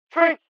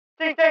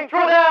TTT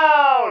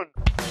THROWDOWN!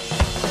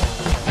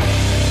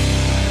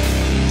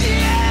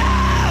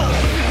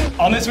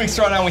 On this week's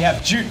Throwdown, we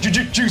have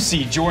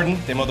Juicy Jordan,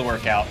 demo the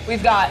workout.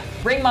 We've got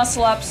ring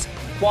muscle ups,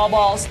 wall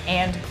balls,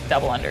 and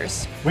double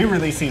unders. We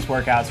release these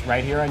workouts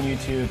right here on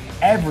YouTube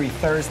every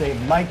Thursday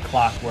like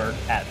clockwork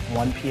at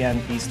 1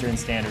 p.m. Eastern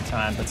Standard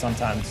Time, but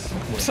sometimes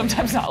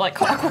not like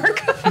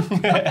clockwork.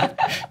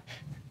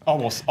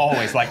 Almost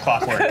always like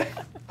clockwork.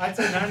 I'd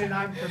say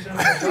 99% of the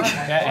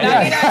time.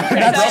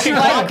 That's broken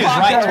clock is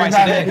right twice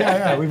a day.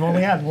 Yeah, we've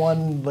only had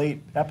one late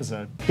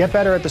episode. Get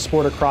better at the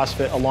sport of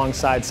CrossFit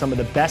alongside some of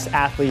the best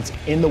athletes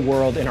in the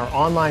world in our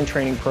online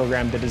training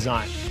program, The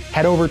Design.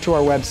 Head over to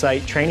our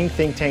website,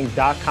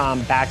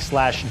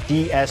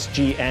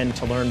 trainingthinktank.com/DSGN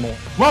to learn more.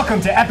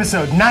 Welcome to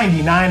episode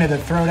 99 of The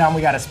Throwdown.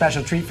 We got a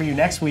special treat for you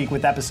next week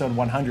with episode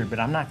 100, but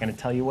I'm not going to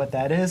tell you what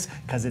that is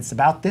because it's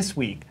about this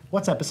week.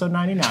 What's episode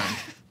 99?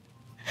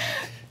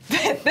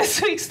 This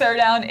week's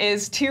Throwdown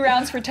is 2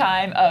 rounds for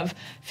time of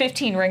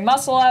 15 ring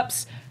muscle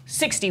ups,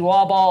 60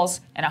 wall balls,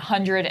 and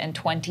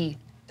 120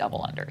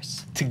 double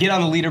unders. To get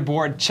on the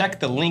leaderboard, check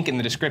the link in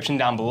the description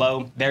down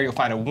below. There you'll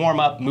find a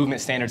warm-up,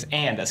 movement standards,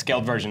 and a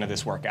scaled version of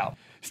this workout.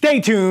 Stay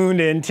tuned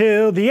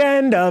until the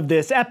end of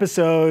this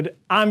episode.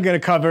 I'm going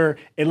to cover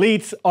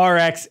elites,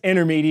 RX,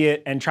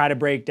 intermediate, and try to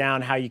break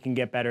down how you can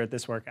get better at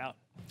this workout.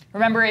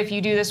 Remember, if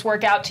you do this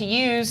workout to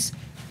use,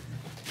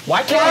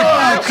 Why can't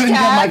I couldn't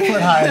get my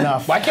foot high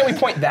enough. Why can't we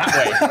point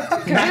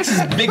that way? Max's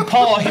big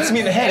paw hits me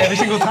in the head every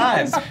single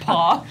time.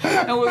 paw,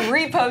 and we'll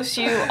repost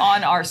you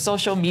on our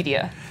social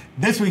media.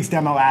 This week's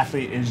demo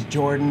athlete is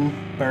Jordan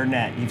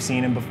Burnett. You've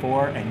seen him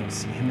before, and you'll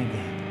see him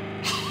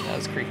again. That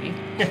was creepy.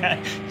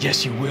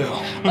 Yes, you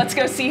will. Let's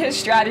go see his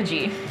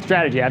strategy.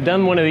 I've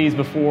done one of these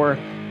before.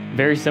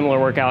 Very similar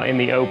workout in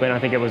the open. I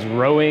think it was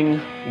rowing,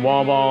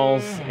 wall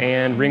balls,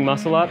 and ring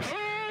muscle ups.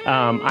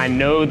 I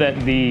know that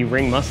the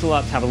ring muscle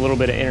ups have a little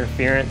bit of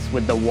interference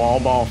with the wall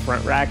ball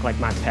front rack, like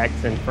my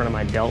pecs in front of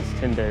my delts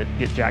tend to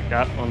get jacked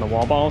up on the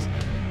wall balls.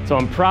 So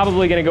I'm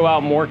probably gonna go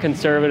out more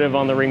conservative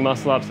on the ring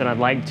muscle ups than I'd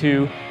like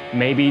to.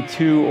 Maybe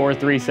 2 or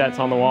 3 sets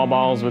on the wall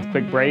balls with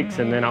quick breaks,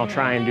 and then I'll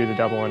try and do the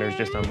double unders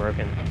just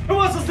unbroken. Who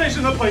wants the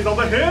station that plays all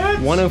the hits?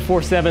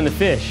 1047 the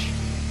fish,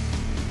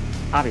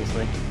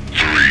 obviously. 3,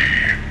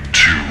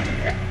 2,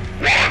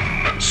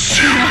 1,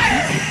 0.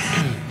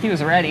 He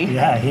was ready.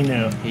 Yeah, he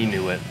knew. He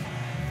knew it.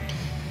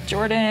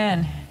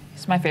 Jordan,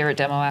 he's my favorite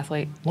demo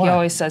athlete. Why? He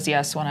always says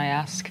yes when I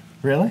ask.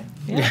 Really?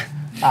 Yeah.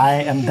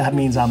 That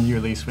means I'm your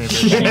least favorite.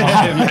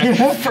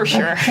 For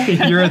sure.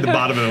 You're at the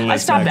bottom of the list. I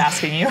stopped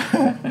Max. asking you.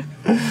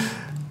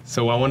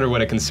 So I wonder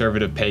what a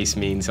conservative pace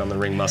means on the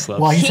ring muscle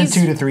ups. Well, he said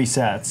 2 to 3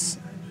 sets,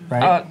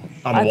 right? On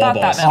the I wall thought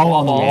balls. that meant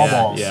On the wall balls.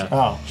 balls. Yeah.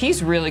 Oh.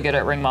 He's really good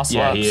at ring muscle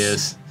Yeah, ups. he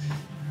is.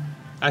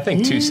 I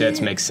think 2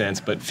 sets makes sense,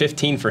 but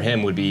 15 for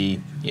him would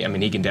be, I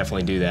mean, he can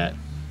definitely do that.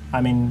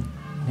 I mean,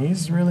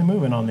 he's really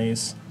moving on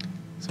these.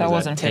 So That is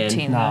wasn't 10?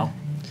 15 No. though.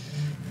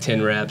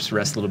 10 reps,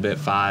 rest a little bit,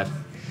 5.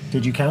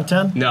 Did you count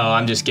 10? No,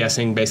 I'm just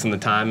guessing based on the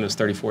time. It was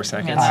 34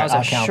 seconds. Man, that was I'll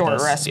a count short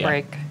this. rest Yeah.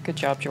 break. Good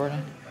job,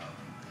 Jordan.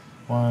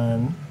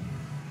 1,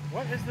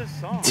 What is this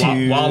song?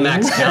 2. While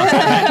Max counts,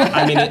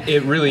 I mean,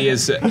 it really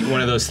is one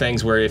of those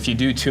things where if you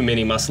do too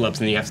many muscle ups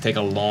and you have to take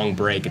a long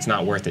break, it's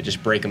not worth it.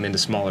 Just break them into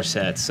smaller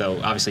sets. So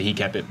obviously he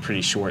kept it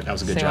pretty short. That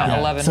was a good So job. you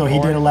went 11. So he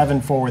 4. did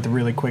 11-4 with a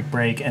really quick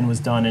break and was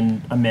done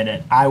in a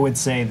minute. I would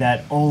say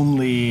that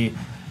only,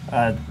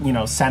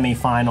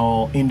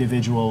 semi-final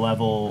individual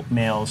level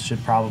males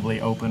should probably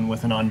open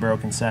with an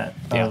unbroken set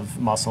of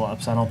muscle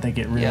ups. I don't think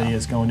it really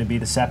is going to be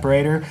the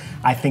separator.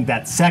 I think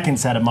that second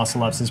set of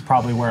muscle ups is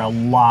probably where a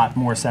lot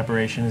more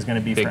separation is going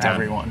to be Big for time.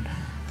 everyone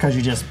because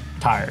you're just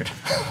tired.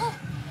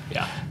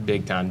 Yeah,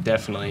 big time,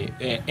 definitely.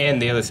 And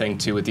the other thing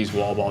too with these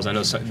wall balls, I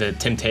know the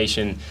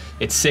temptation,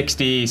 it's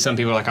 60, some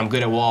people are like, I'm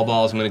good at wall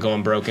balls, I'm gonna go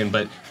unbroken,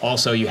 but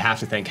also you have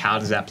to think, how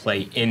does that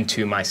play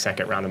into my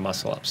second round of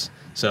muscle ups?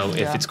 So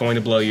if it's going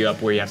to blow you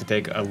up where you have to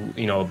take a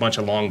bunch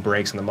of long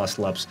breaks on the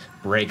muscle ups,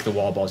 break the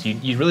wall balls,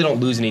 you really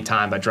don't lose any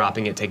time by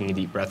dropping it, taking a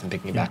deep breath, and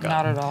picking it back up.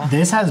 Not at all.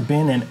 This has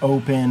been an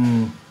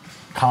open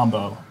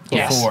combo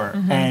Yes. before,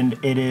 and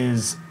it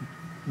is,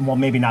 well,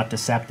 maybe not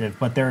deceptive,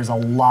 but there's a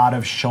lot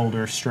of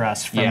shoulder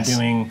stress from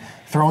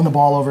throwing the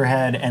ball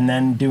overhead and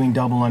then doing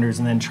double unders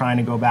and then trying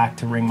to go back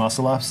to ring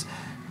muscle ups.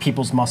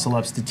 People's muscle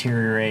ups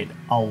deteriorate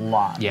a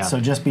lot. Yeah.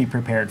 So just be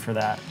prepared for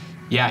that.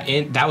 Yeah,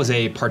 and that was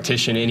a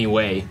partition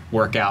anyway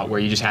workout where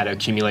you just had to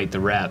accumulate the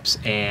reps,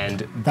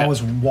 and That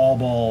was wall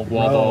ball,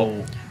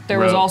 row. There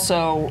was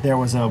also,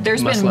 There's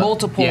been muscle up.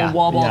 multiple Yeah.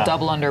 wall ball Yeah.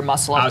 double under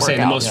muscle up I was saying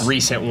the workouts. most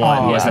recent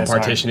one was yeah, the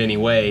partition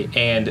anyway,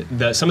 and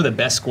some of the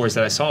best scores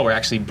that I saw were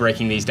actually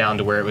breaking these down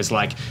to where it was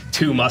like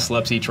 2 muscle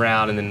ups each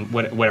round, and then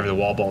whatever the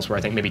wall balls were,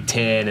 I think maybe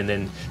 10, and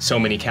then so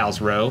many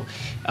cows row,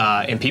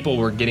 and people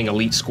were getting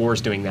elite scores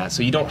doing that.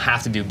 So you don't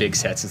have to do big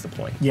sets is the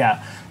point.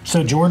 Yeah.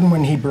 So Jordan,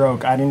 when he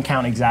broke, I didn't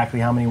count exactly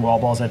how many wall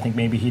balls. I think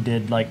maybe he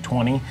did like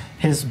 20.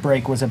 His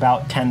break was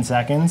about 10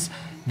 seconds.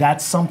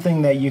 that's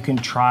something that you can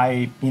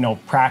try,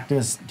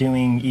 practice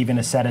doing even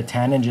a set of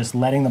 10 and just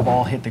letting the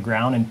ball hit the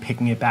ground and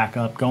picking it back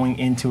up, going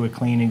into a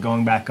clean and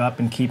going back up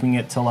and keeping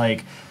it to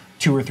like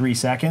 2 or 3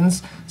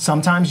 seconds.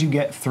 Sometimes you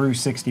get through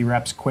 60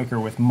 reps quicker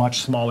with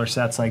much smaller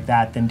sets like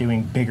that than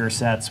doing bigger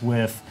sets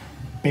with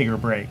bigger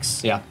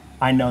breaks. Yeah.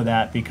 I know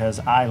that because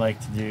I like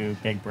to do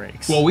big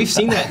breaks. Well, we've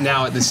seen that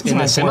now in the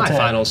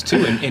semifinals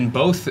too. In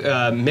both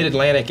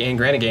Mid-Atlantic and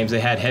Granite games,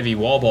 they had heavy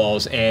wall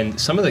balls, and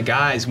some of the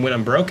guys went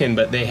unbroken,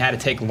 but they had to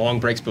take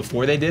long breaks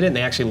before they did it, and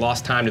they actually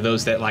lost time to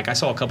those that, like, I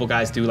saw a couple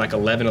guys do like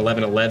 11,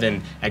 11,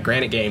 11 at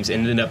Granite games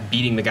and ended up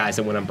beating the guys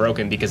that went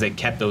unbroken because they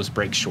kept those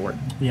breaks short.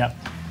 Yep.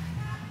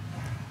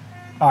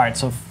 All right,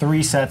 so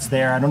 3 sets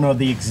there. I don't know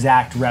the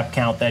exact rep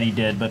count that he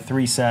did, but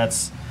 3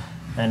 sets.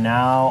 And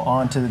now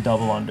on to the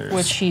double unders.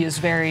 Which he is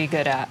very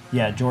good at.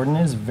 Yeah, Jordan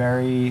is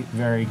very,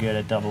 very good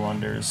at double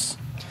unders.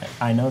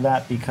 I know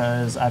that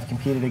because I've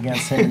competed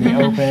against him in the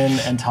open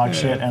and talked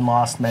shit and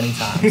lost many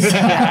times.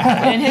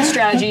 Yeah. In his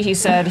strategy, he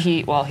said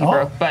he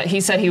broke, but he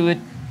said he would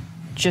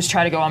just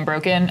try to go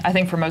unbroken. I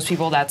think for most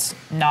people that's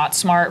not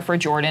smart. For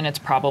Jordan, it's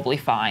probably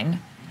fine.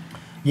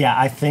 Yeah,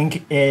 I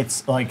think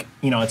it's like,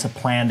 it's a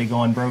plan to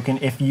go unbroken.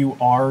 If you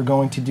are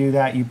going to do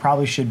that, you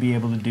probably should be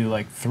able to do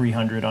like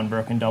 300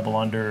 unbroken double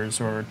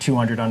unders or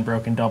 200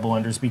 unbroken double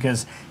unders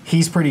because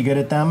he's pretty good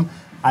at them.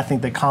 I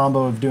think the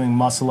combo of doing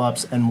muscle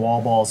ups and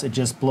wall balls, it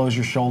just blows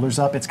your shoulders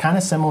up. It's kind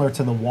of similar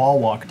to the wall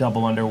walk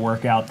double under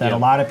workout that a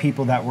lot of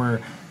people that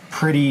were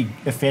pretty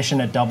efficient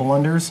at double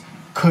unders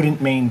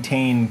couldn't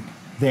maintain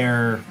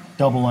their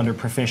double under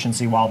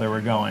proficiency while they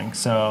were going.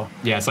 So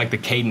yeah, it's like the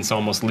cadence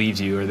almost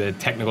leaves you, or the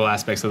technical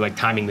aspects of like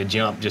timing the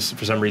jump just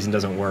for some reason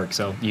doesn't work.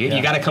 So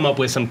you got to come up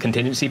with some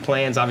contingency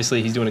plans.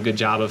 Obviously, he's doing a good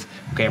job of,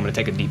 okay, I'm going to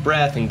take a deep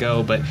breath and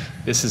go, but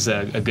this is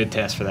a good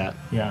test for that.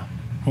 Yeah,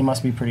 he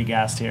must be pretty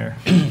gassed here.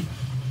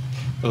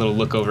 A little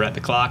look over at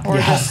the clock. Or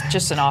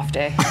just an off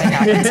day. They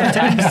happen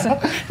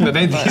sometimes. No,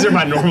 these are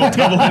my normal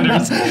double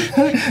unders.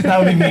 That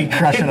would be me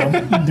crushing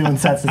them, doing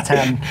sets of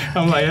 10.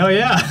 I'm like, oh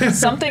yeah.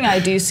 Something I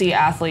do see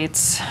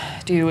athletes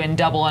do in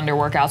double under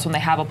workouts when they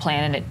have a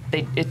plan and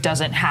it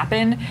doesn't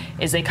happen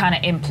is they kind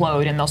of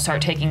implode and they'll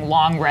start taking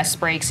long rest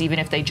breaks even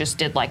if they just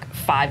did like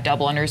 5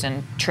 double unders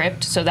and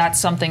tripped. So that's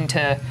something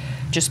to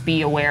just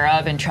be aware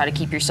of and try to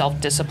keep yourself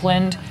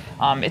disciplined.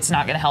 It's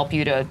not going to help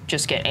you to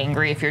just get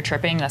angry if you're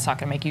tripping. That's not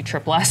going to make you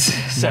trip less.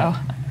 So.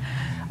 Yeah.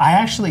 I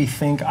actually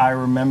think I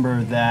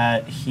remember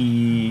that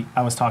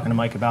I was talking to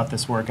Mike about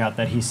this workout,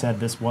 that he said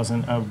this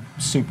wasn't a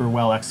super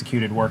well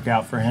executed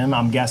workout for him.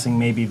 I'm guessing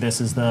maybe this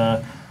is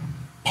the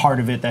part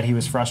of it that he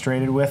was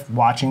frustrated with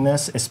watching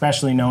this,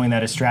 especially knowing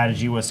that his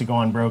strategy was to go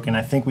unbroken.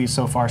 I think we've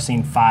so far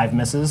seen 5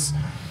 misses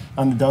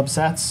on the dub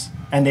sets,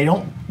 and they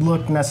don't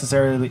look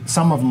necessarily,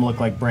 some of them look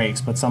like breaks,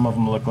 but some of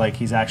them look like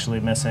he's actually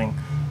missing,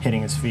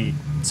 hitting his feet.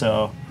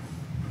 So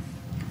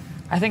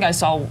I think I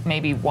saw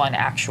maybe 1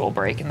 actual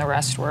break and the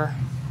rest were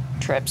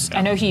trips.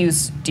 I know he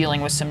was dealing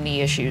with some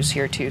knee issues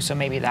here too, so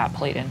maybe that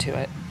played into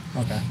it.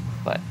 Okay.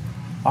 But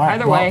all right,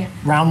 either way.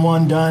 Round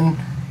 1 done.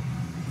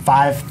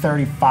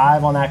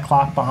 5:35 on that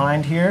clock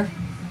behind here.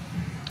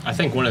 I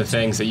think one of the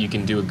things that you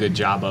can do a good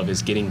job of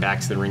is getting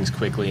back to the rings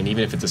quickly, and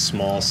even if it's a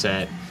small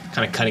set,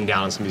 kind of cutting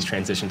down on some of these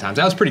transition times.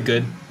 That was pretty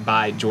good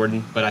by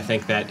Jordan, but I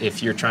think that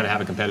if you're trying to have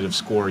a competitive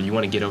score, you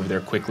want to get over there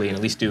quickly and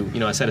at least do,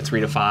 a set of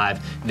 3 to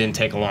 5, then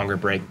take a longer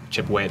break,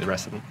 chip away at the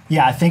rest of them.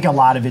 Yeah, I think a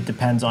lot of it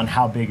depends on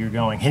how big you're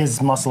going.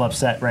 His muscle up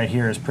set right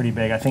here is pretty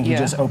big. I think he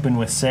just opened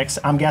with 6.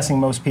 I'm guessing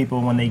most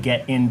people, when they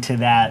get into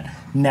that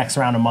next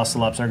round of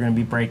muscle ups, are going to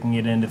be breaking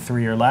it into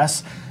 3 or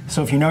less.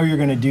 So if you know you're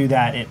going to do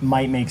that, it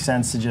might make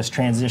sense to just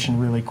transition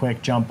really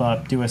quick, jump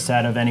up, do a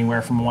set of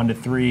anywhere from 1 to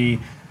 3,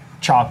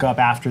 chalk up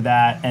after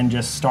that, and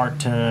just start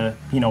to,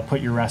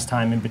 put your rest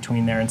time in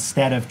between there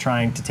instead of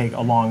trying to take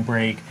a long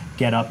break,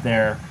 get up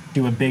there,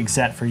 do a big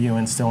set for you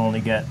and still only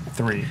get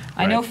 3.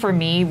 I know for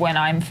me, when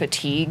I'm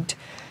fatigued,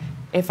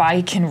 if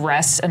I can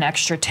rest an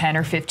extra 10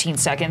 or 15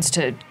 seconds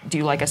to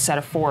do like a set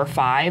of 4 or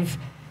 5,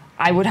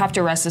 I would have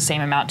to rest the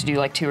same amount to do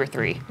like 2 or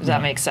 3. Does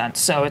that make sense?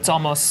 So it's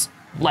almost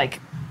like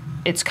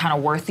it's kind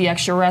of worth the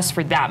extra rest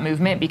for that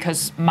movement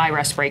because my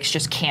rest breaks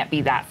just can't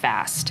be that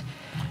fast.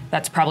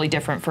 That's probably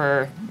different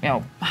for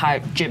high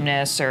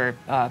gymnasts or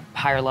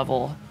higher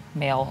level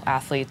male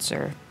athletes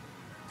or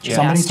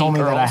Somebody told me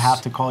girls. that I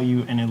have to call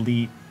you an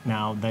elite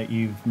now that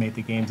you've made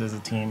the games as a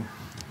team.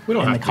 We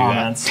don't in have the to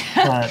comments,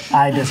 but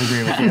I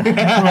disagree with you.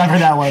 Whoever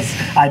that was,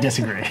 I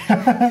disagree.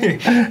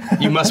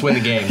 You must win the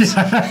games.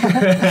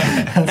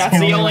 That's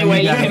the only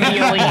way you can be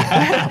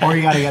elite. Or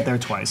you got to get there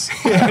twice.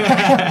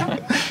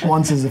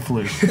 Once is a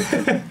fluke.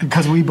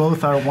 Because we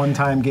both are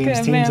one-time games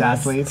teams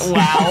athletes.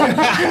 Wow.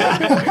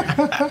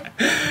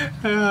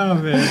 Oh,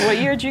 man. What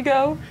year did you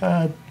go?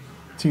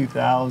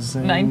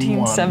 2001.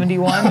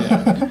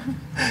 1971.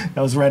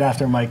 That was right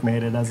after Mike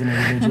made it as an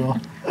individual.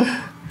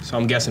 So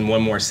I'm guessing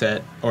 1 more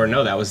set, or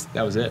no, that was it.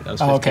 That was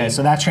 15. Okay,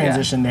 so that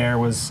transition there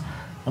was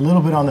a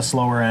little bit on the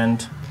slower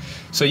end.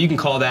 So you can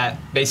call that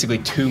basically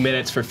 2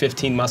 minutes for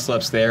 15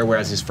 muscle-ups there,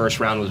 whereas his first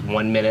round was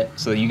 1 minute.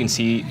 So you can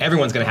see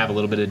everyone's going to have a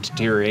little bit of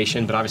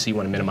deterioration, but obviously you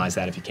want to minimize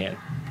that if you can.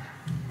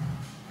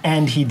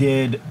 And he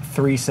did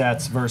 3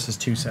 sets versus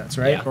 2 sets,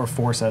 right? Yeah. Or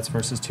 4 sets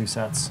versus 2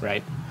 sets.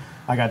 Right.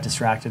 I got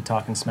distracted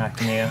talking smack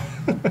to Nia.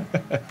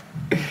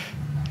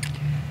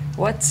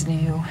 What's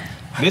new?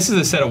 This is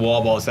a set of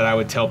wall balls that I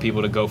would tell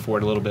people to go for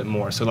it a little bit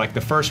more. So like the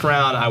first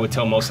round, I would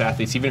tell most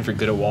athletes, even if you're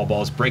good at wall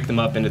balls, break them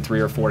up into 3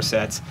 or 4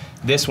 sets.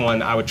 This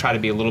one, I would try to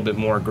be a little bit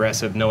more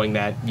aggressive, knowing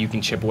that you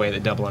can chip away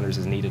at double unders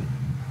as needed.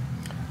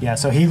 Yeah,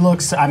 so he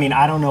looks, I mean,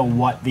 I don't know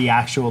what the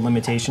actual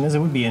limitation is. It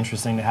would be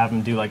interesting to have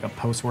him do like a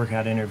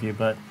post-workout interview,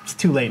 but it's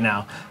too late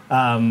now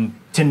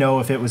to know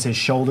if it was his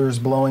shoulders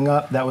blowing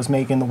up that was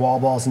making the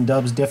wall balls and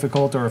dubs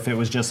difficult, or if it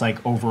was just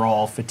like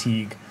overall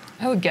fatigue.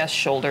 I would guess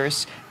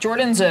shoulders.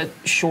 Jordan's a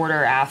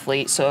shorter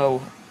athlete,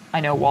 so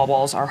I know wall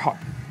balls are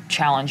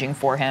challenging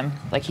for him.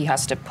 Like he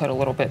has to put a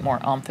little bit more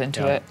oomph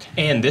into it.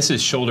 And this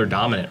is shoulder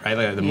dominant, right?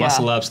 Like the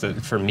muscle ups,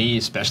 for me,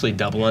 especially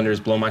double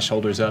unders, blow my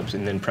shoulders up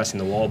and then pressing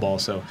the wall ball.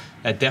 So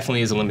that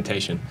definitely is a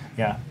limitation.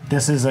 Yeah,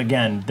 this is a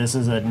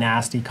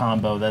nasty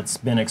combo that's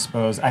been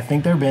exposed. I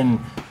think there have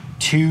been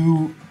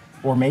 2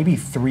 or maybe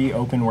 3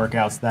 open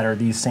workouts that are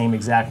these same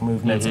exact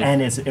movements,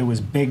 and it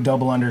was big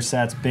double under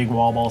sets, big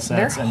wall ball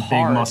sets, They're and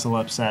hard. big muscle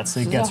up sets.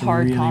 It gets a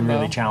hard really, combo.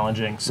 really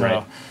challenging. So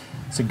Right.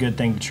 it's a good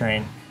thing to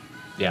train.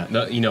 Yeah,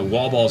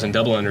 wall balls and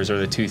double unders are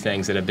the 2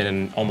 things that have been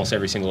in almost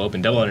every single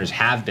open. Double unders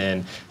have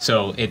been.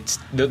 So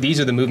these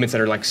are the movements that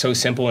are like so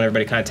simple and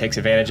everybody kind of takes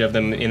advantage of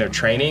them in their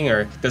training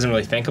or doesn't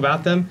really think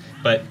about them.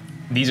 But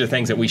these are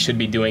things that we should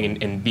be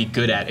doing and be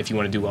good at if you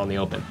want to do well in the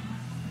open.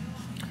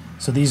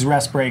 So these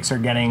rest breaks are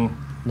getting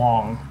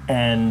long,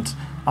 and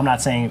I'm not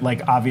saying,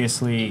 like,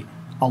 obviously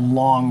a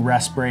long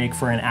rest break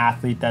for an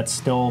athlete that's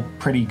still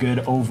pretty good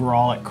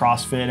overall at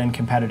CrossFit and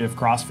competitive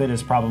CrossFit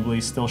is probably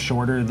still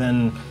shorter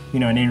than,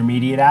 an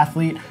intermediate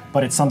athlete,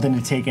 but it's something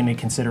to take into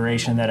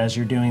consideration that as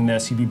you're doing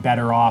this, you'd be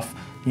better off,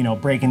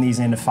 breaking these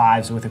into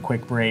 5s with a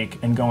quick break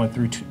and going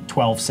through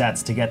 12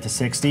 sets to get to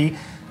 60.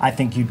 I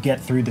think you'd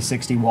get through the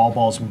 60 wall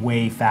balls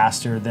way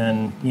faster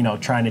than,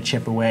 trying to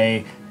chip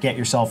away, get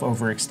yourself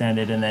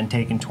overextended, and then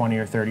taking 20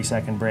 or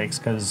 30-second breaks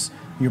because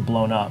you're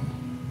blown up.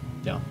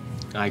 Yeah,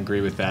 I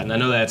agree with that. And I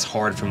know that's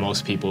hard for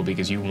most people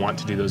because you want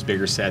to do those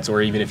bigger sets,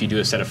 or even if you do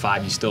a set of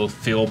 5, you still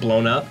feel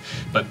blown up.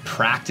 But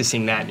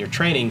practicing that in your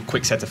training,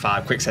 quick sets of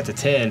 5, quick sets of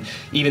 10,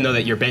 even though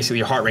that your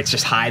heart rate's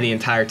just high the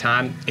entire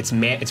time, it's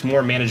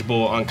more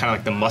manageable on kind of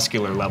like the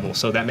muscular level.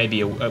 So that may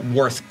be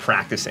worth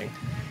practicing.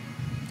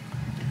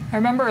 I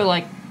remember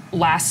like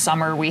last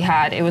summer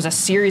it was a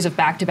series of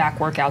back-to-back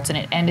workouts, and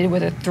it ended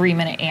with a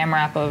 3-minute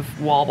AMRAP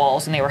of wall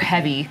balls, and they were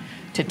heavy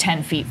to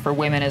 10 feet for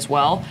women as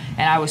well.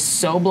 And I was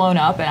so blown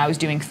up, and I was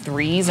doing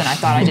 3s, and I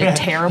thought I did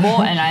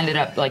terrible, and I ended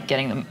up like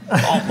getting them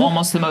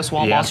almost the most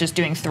wall balls just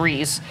doing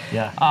 3s.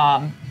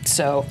 Yeah.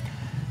 So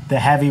the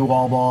heavy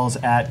wall balls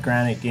at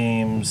Granite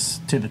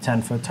Games to the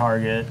 10-foot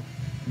target,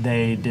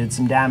 they did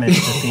some damage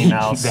to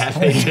females. That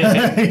they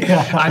did.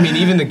 Yeah. I mean,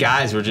 even the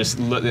guys were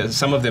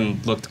some of them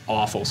looked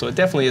awful. So it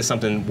definitely is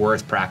something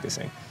worth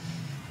practicing.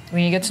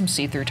 when you get some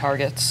see-through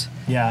targets,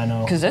 Yeah, I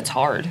know. because it's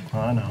hard.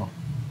 I know.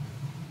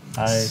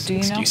 Do you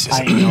know? Excuses.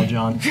 I know,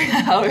 John.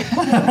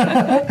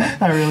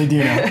 I really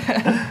do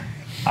know.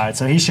 All right,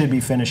 so he should be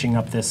finishing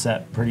up this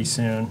set pretty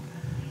soon.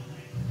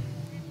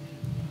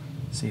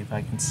 See if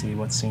I can see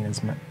what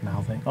Cena's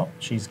mouthing. Oh,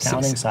 she's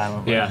counting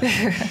silently. Yeah.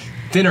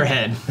 Thinner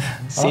head.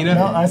 Oh, Cena?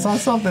 no, I saw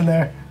something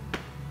there.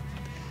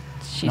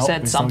 She Nope,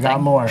 said we something. Still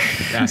got more.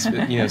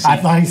 Yes,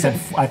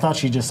 I thought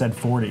she just said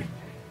 40.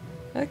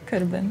 That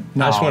could have been. I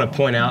just want to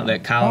point out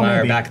that Kyle and I are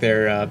maybe. back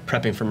there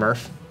prepping for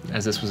Murph,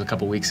 as this was a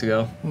couple weeks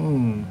ago.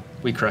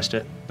 We crushed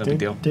it. No big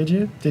deal. Did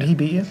you? Did he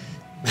beat you?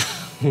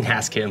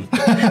 Ask him.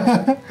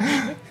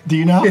 Do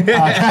you know?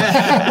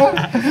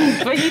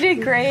 But you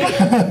did great.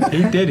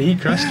 He did. He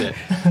crushed it.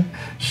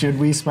 Should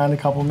we spend a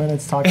couple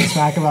minutes talking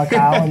smack about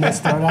Kyle in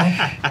this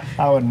throwdown?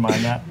 I wouldn't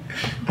mind that.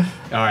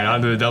 All right,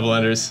 on to the double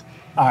unders.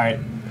 All right.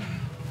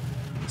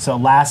 So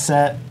last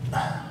set.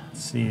 Let's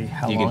see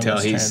how You long can tell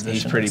this he's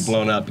transition pretty is.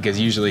 blown up because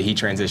usually he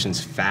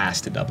transitions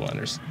fast to double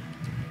unders.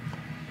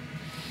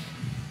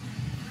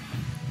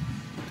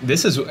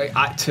 This is,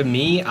 to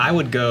me, I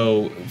would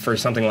go for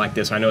something like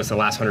this. I know it's the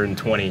last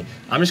 120.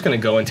 I'm just going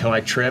to go until I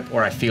trip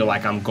or I feel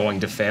like I'm going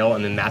to fail,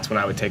 and then that's when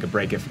I would take a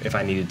break if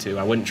I needed to.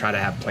 I wouldn't try to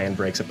have planned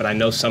breaks, but I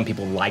know some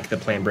people like the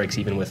planned breaks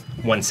even with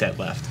one set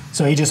left.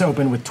 So he just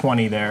opened with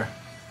 20 there.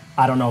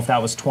 I don't know if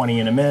that was 20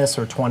 in a miss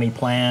or 20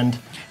 planned.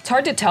 It's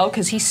hard to tell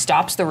because he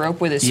stops the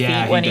rope with his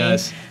Yeah, feet when he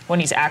does. when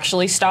he's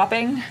actually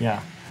stopping.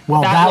 Yeah.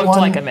 Well, That that looked one,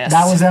 like a miss.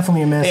 That was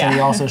definitely a miss, and he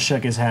Yeah. also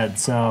shook his head.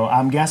 So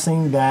I'm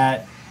guessing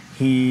that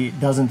he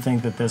doesn't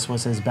think that this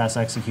was his best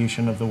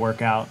execution of the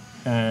workout,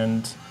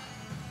 and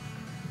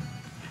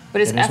But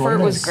his it is what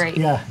effort it was is. great.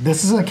 Yeah,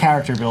 this is a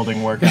character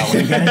building workout.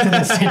 When you get into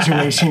this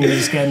situation, you're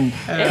just getting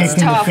It's kicked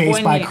in the tough face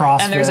when by you,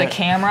 CrossFit. and there's a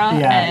camera,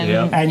 Yeah. and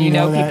Yeah. And you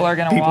know that people are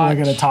going to watch. People are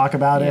going to talk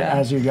about it Yeah.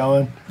 as you're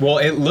going. Well,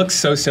 it looks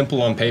so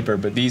simple on paper,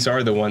 but these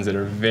are the ones that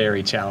are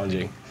very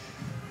challenging.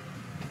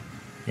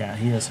 Yeah,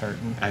 he is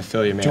hurting. I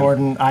feel you, man.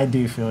 Jordan, I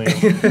do feel you.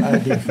 I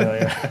do feel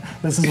you.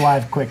 This is why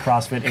I've quit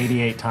CrossFit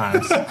 88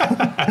 times.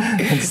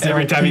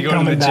 Every time you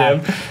go to the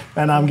gym.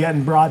 And I'm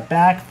getting brought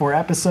back for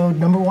episode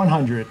number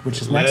 100,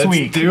 which is next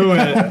week. Let's do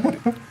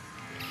it.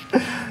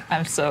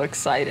 I'm so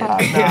excited.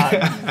 I'm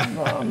not.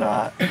 No, I'm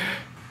not.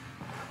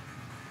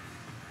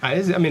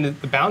 I mean,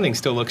 the bounding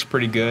still looks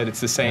pretty good.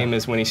 It's the same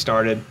as when he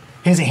started.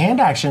 His hand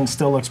action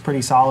still looks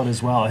pretty solid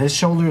as well. His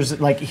shoulders,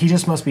 like, he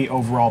just must be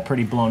overall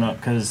pretty blown up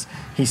because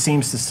he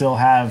seems to still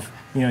have,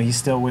 you know, he's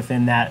still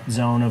within that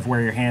zone of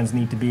where your hands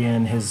need to be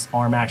in. His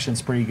arm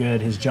action's pretty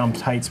good. His jump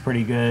height's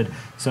pretty good.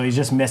 So he's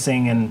just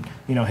missing, and,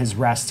 you know, his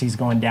rest, he's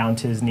going down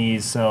to his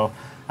knees. So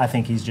I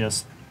think he's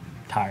just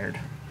tired.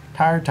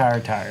 Tired.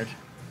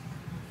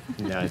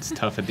 Yeah, it's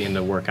tough at the end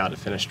of the workout to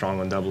finish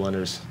strong on double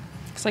unders.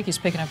 Looks like he's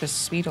picking up his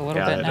speed a little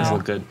bit Yeah, that now. does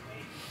look good.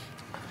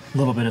 A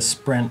little bit of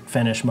sprint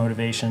finish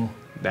motivation.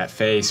 That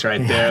face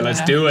right there.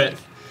 Let's do it.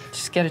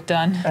 Just get it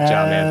done. Good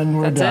job, man. And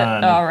we're That's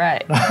done. it. All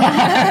right.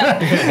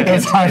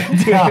 That's hard to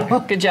tell.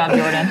 Good job,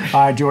 Jordan.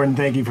 All right, Jordan,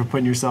 thank you for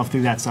putting yourself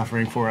through that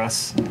suffering for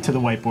us. To the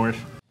whiteboard.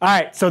 All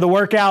right, so the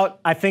workout,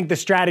 I think the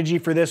strategy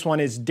for this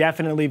one is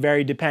definitely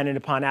very dependent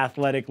upon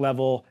athletic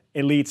level.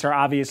 Elites are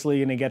obviously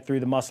going to get through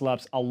the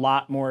muscle-ups a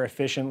lot more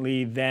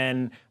efficiently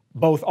than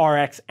both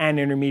RX and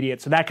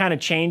intermediate. So that kind of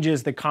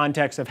changes the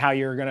context of how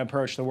you're going to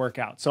approach the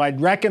workout. So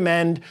I'd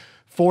recommend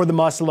for the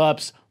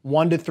muscle-ups,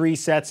 1 to 3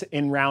 sets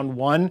in round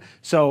 1.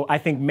 So I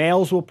think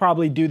males will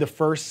probably do the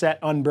first set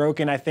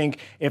unbroken. I think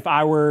if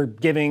I were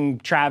giving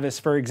Travis,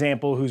 for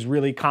example, who's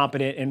really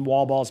competent in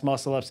wall balls,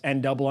 muscle-ups,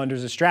 and double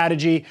unders a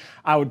strategy,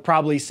 I would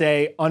probably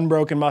say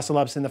unbroken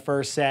muscle-ups in the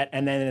first set,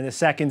 and then in the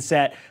second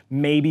set,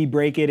 maybe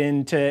break it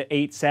into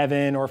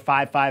 8-7 or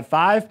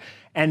 5-5-5.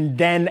 And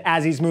then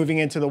as he's moving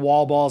into the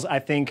wall balls, I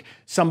think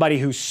somebody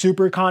who's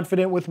super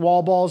confident with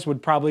wall balls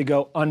would probably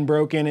go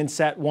unbroken in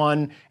set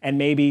 1 and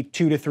maybe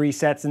 2 to 3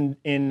 sets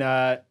in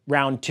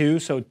round 2.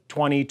 So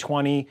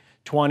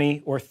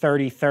 20-20-20 or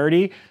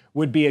 30-30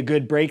 would be a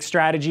good break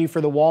strategy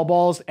for the wall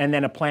balls, and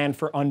then a plan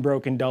for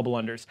unbroken double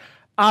unders.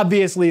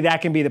 Obviously,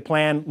 that can be the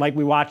plan. Like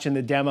we watched in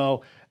the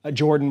demo,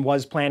 Jordan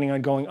was planning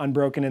on going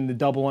unbroken in the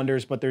double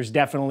unders, but there's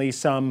definitely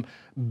some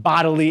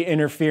bodily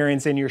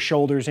interference in your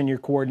shoulders and your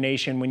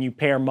coordination when you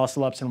pair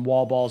muscle ups and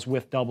wall balls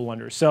with double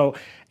unders. So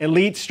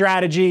elite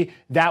strategy,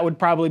 that would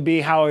probably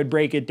be how I would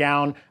break it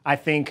down. I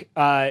think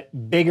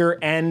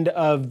bigger end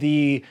of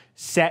the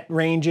set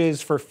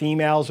ranges for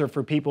females or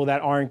for people that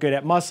aren't good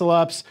at muscle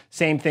ups.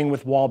 Same thing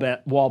with wall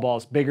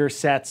balls, bigger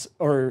sets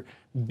or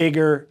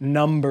bigger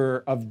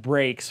number of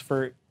breaks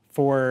for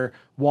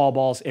wall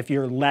balls if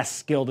you're less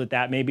skilled at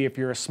that. Maybe if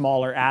you're a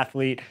smaller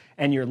athlete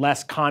and you're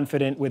less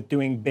confident with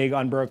doing big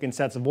unbroken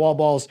sets of wall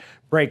balls,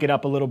 break it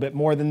up a little bit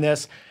more than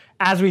this.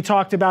 As we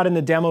talked about in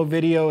the demo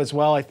video as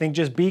well, I think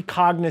just be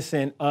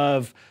cognizant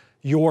of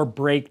your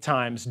break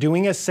times.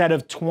 Doing a set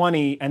of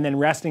 20 and then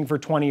resting for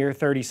 20 or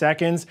 30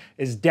 seconds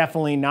is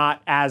definitely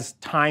not as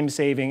time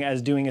saving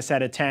as doing a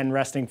set of 10,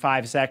 resting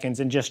 5 seconds,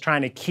 and just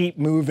trying to keep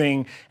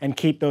moving and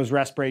keep those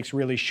rest breaks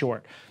really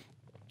short.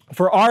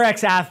 For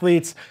RX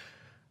athletes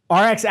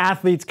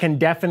can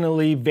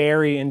definitely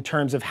vary in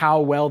terms of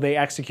how well they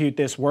execute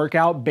this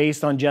workout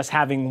based on just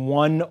having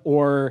 1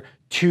 or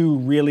 2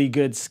 really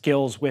good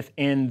skills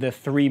within the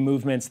 3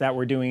 movements that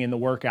we're doing in the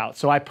workout.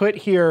 So I put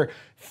here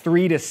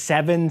 3 to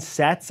 7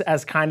 sets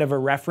as kind of a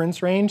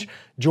reference range.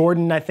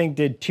 Jordan, I think,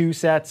 did 2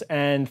 sets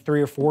and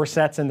 3 or 4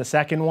 sets in the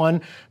second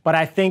one. But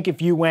I think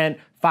if you went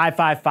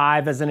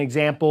 5-5-5 as an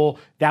example,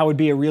 that would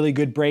be a really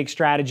good break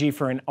strategy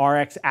for an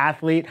RX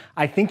athlete.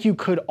 I think you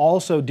could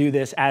also do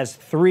this as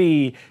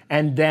 3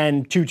 and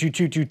then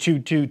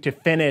 2-2-2-2-2-2 to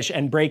finish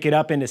and break it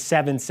up into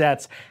 7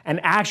 sets and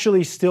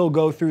actually still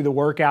go through the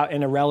workout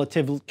in a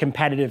relatively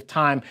competitive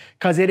time,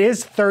 because it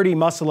is 30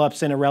 muscle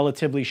ups in a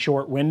relatively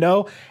short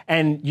window,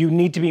 and you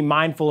need to be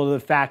mindful of the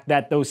fact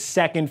that those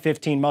second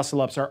 15 muscle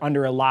ups are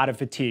under a lot of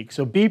fatigue.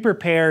 So be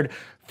prepared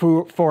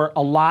for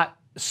a lot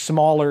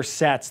smaller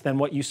sets than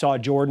what you saw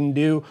Jordan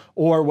do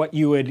or what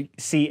you would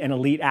see an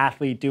elite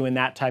athlete do in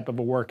that type of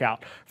a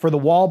workout. For the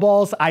wall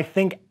balls, I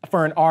think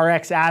for an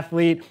RX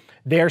athlete,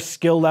 their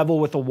skill level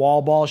with a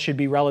wall ball should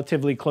be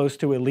relatively close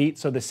to elite.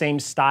 So the same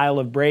style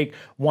of break,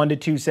 1 to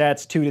 2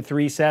 sets, 2 to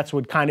 3 sets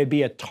would kind of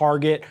be a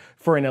target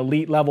for an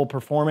elite level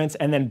performance,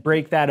 and then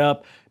break that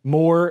up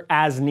more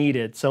as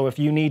needed. So if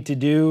you need to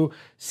do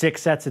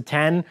 6 sets of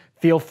 10,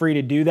 feel free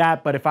to do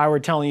that. But if I were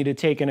telling you to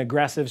take an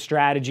aggressive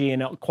strategy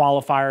in a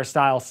qualifier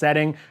style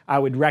setting, I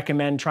would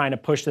recommend trying to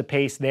push the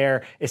pace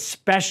there,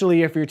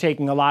 especially if you're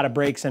taking a lot of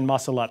breaks and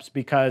muscle ups,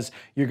 because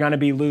you're going to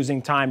be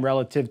losing time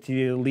relative to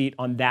the elite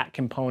on that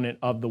component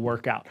of the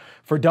workout.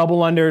 For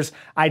double unders,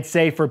 I'd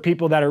say for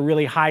people that are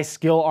really high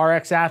skill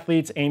RX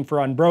athletes, aim for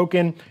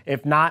unbroken.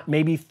 If not,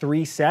 maybe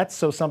 3 sets.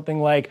 So something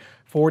like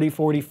 40,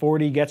 40,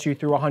 40 gets you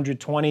through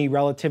 120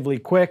 relatively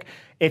quick.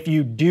 If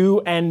you do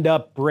end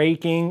up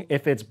breaking,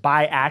 if it's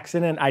by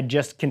accident, I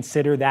just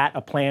consider that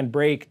a planned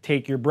break.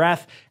 Take your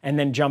breath and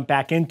then jump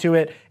back into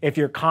it. If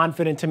you're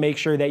confident to make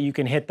sure that you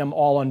can hit them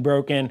all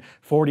unbroken,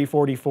 40,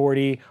 40,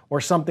 40,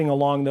 or something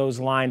along those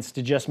lines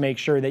to just make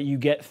sure that you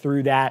get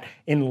through that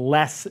in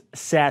less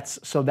sets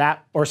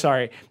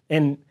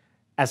in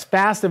as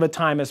fast of a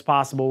time as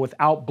possible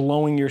without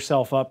blowing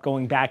yourself up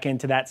going back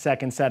into that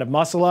second set of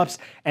muscle ups,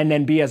 and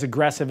then be as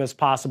aggressive as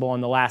possible on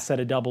the last set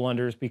of double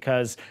unders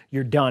because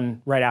you're done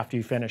right after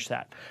you finish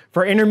that.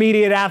 For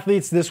intermediate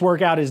athletes, this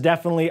workout is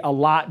definitely a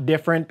lot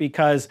different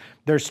because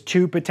there's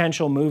two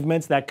potential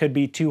movements that could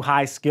be too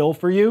high skill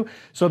for you.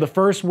 So the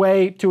first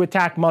way to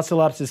attack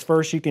muscle ups is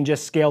first you can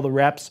just scale the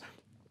reps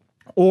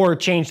or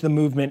change the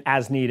movement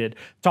as needed.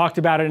 Talked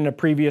about it in a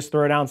previous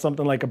throwdown,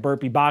 something like a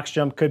burpee box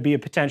jump could be a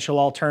potential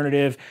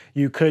alternative.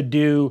 You could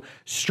do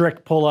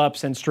strict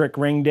pull-ups and strict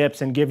ring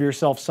dips and give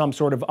yourself some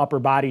sort of upper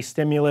body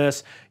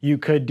stimulus. You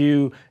could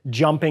do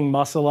jumping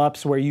muscle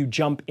ups where you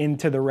jump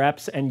into the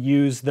reps and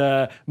use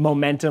the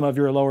momentum of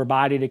your lower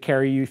body to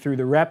carry you through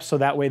the reps, so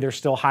that way they're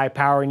still high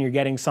power and you're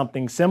getting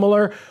something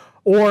similar.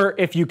 Or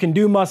if you can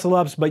do muscle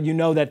ups, but you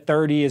know that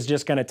 30 is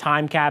just gonna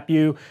time cap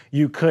you,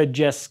 you could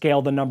just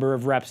scale the number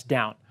of reps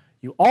down.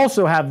 You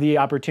also have the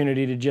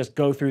opportunity to just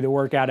go through the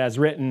workout as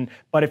written,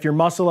 but if your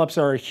muscle ups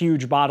are a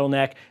huge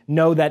bottleneck,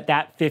 know that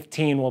that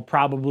 15 will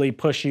probably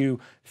push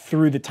you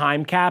through the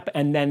time cap,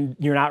 and then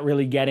you're not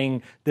really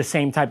getting the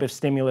same type of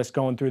stimulus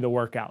going through the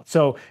workout.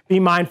 So be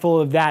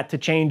mindful of that to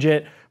change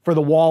it. For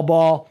the wall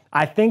ball,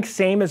 I think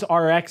same as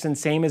RX and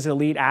same as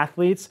elite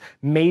athletes,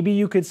 maybe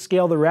you could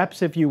scale the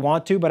reps if you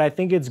want to, but I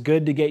think it's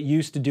good to get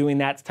used to doing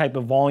that type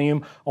of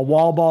volume. A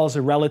wall ball is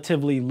a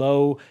relatively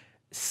low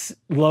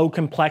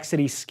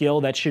complexity skill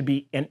that should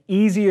be an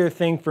easier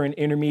thing for an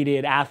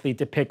intermediate athlete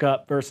to pick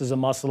up versus a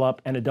muscle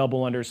up and a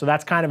double under. So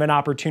that's kind of an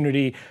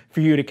opportunity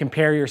for you to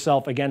compare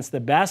yourself against the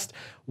best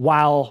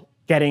while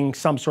getting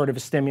some sort of a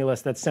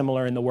stimulus that's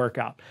similar in the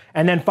workout.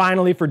 And then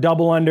finally for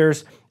double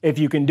unders, if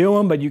you can do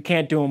them, but you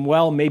can't do them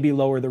well, maybe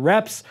lower the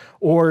reps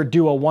or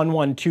do a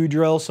 1-1-2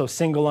 drill. So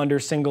single under,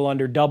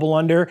 double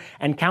under,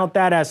 and count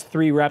that as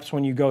 3 reps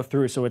when you go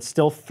through. So it's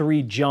still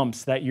 3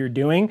 jumps that you're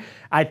doing.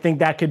 I think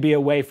that could be a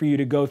way for you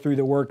to go through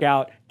the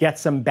workout, get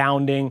some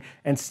bounding,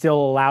 and still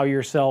allow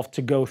yourself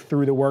to go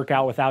through the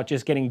workout without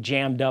just getting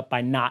jammed up by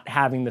not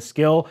having the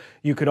skill.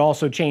 You could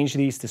also change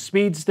these to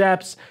speed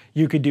steps.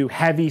 You could do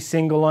heavy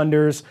single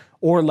unders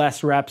or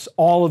less reps.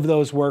 All of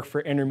those work for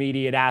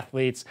intermediate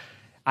athletes.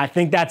 I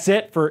think that's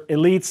it for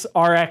elites,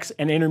 RX,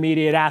 and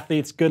intermediate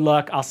athletes. Good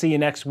luck. I'll see you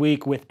next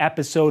week with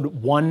episode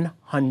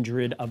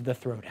 100 of the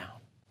Throwdown.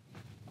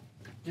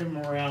 Give them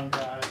a round,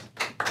 guys.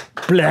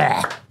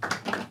 Blah.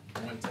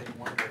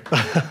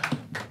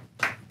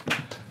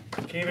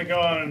 Keep it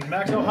going.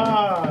 Maxwell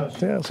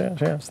Haas.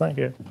 Yes, thank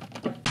you.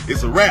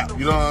 It's a wrap,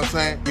 you know what I'm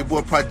saying? Your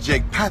boy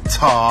Project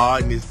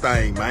Patar in this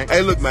thing, man.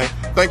 Hey, look, man,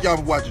 thank y'all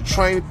for watching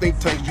Training Think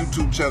Tank's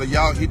YouTube channel.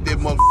 Y'all hit that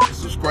motherfucking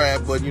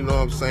subscribe button, you know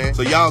what I'm saying?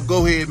 So y'all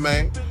go ahead,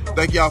 man.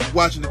 Thank y'all for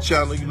watching the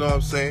channel, you know what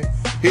I'm saying?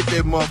 Hit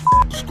that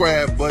motherfucking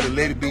subscribe button.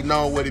 Let it be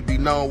known, what it be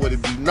known, what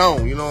it be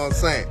known, you know what I'm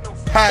saying?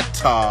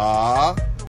 Patar.